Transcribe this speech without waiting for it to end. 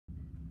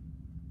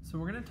So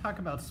we're going to talk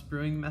about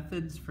spruing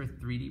methods for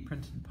 3D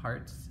printed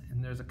parts,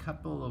 and there's a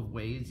couple of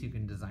ways you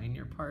can design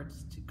your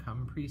parts to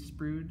come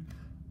pre-sprued.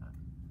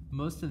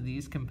 Most of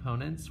these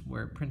components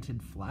were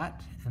printed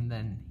flat and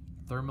then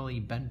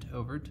thermally bent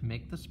over to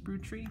make the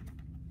sprue tree.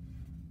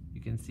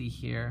 You can see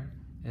here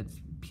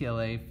it's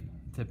PLA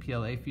to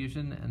PLA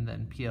fusion and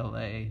then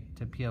PLA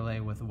to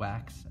PLA with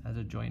wax as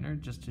a joiner,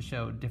 just to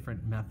show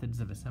different methods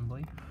of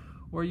assembly.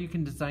 Or you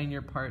can design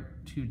your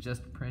part to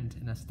just print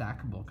in a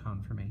stackable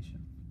conformation.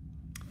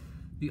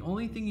 The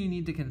only thing you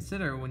need to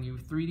consider when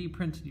you've 3D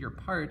printed your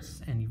parts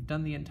and you've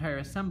done the entire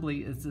assembly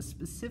is the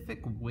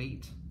specific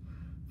weight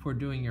for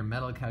doing your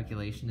metal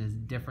calculation is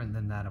different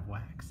than that of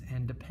wax.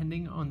 And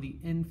depending on the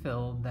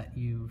infill that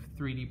you've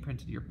 3D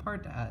printed your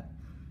part at,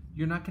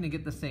 you're not going to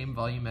get the same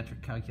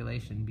volumetric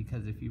calculation,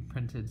 because if you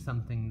printed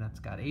something that's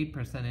got 8%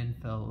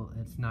 infill,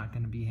 it's not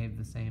going to behave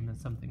the same as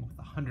something with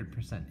 100%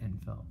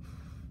 infill.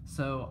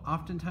 So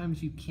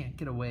oftentimes you can't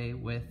get away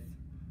with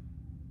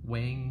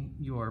weighing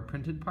your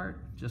printed part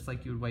just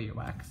like you would weigh your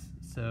wax.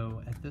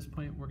 So at this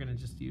point we're going to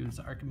just use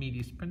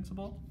Archimedes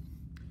Principle.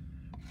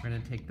 We're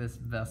going to take this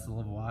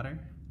vessel of water.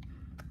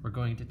 We're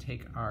going to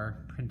take our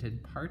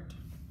printed part,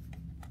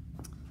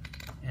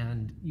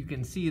 and you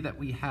can see that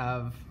we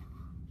have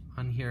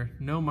on here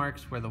no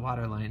marks where the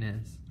water line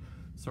is.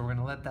 So we're going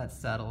to let that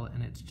settle,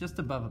 and it's just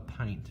above a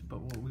pint.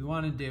 But what we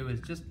want to do is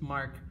just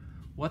mark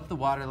what the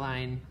water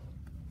line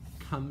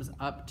comes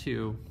up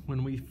to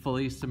when we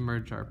fully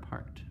submerge our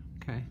part.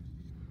 Okay,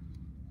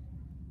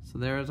 so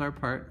there is our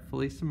part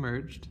fully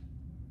submerged,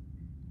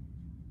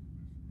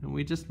 and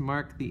we just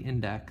mark the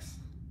index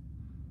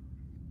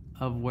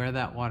of where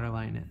that water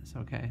line is.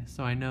 Okay,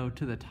 so I know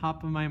to the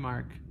top of my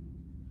mark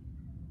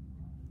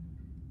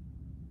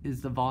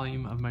is the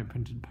volume of my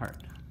printed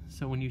part.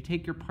 So when you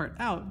take your part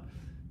out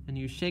and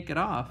you shake it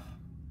off,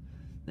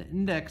 the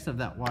index of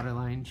that water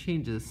line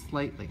changes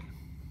slightly.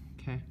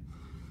 Okay,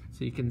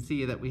 so you can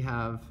see that we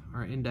have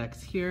our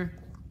index here,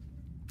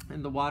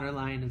 and the water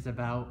line is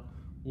about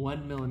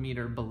 1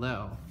 millimeter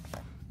below.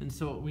 And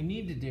so what we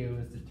need to do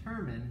is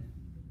determine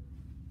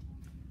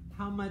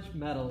how much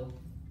metal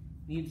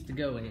needs to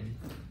go in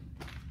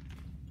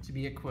to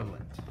be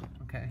equivalent,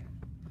 okay?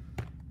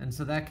 And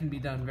so that can be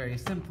done very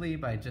simply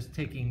by just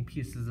taking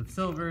pieces of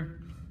silver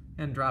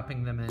and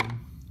dropping them in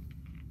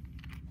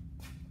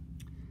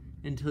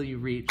until you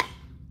reach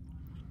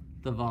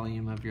the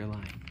volume of your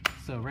line.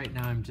 So right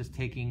now I'm just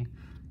taking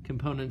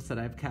components that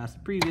I've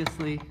cast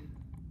previously,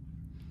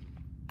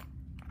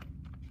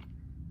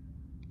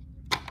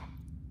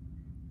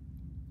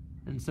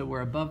 and so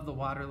we're above the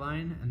water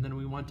line, and then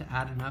we want to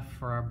add enough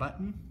for our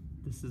button.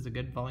 This is a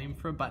good volume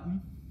for a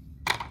button.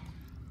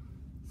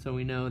 So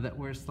we know that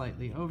we're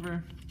slightly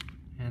over,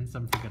 and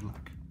some for good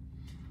luck.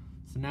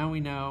 So now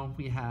we know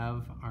we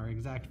have our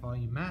exact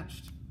volume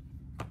matched,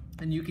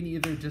 and you can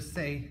either just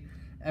say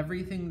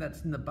everything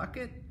that's in the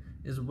bucket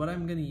is what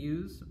I'm going to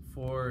use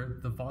for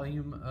the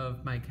volume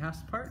of my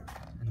cast part,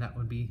 and that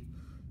would be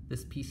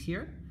this piece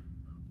here.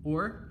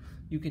 Or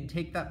you can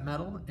take that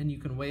metal and you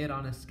can weigh it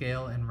on a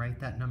scale and write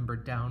that number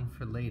down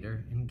for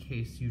later in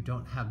case you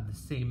don't have the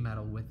same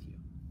metal with you.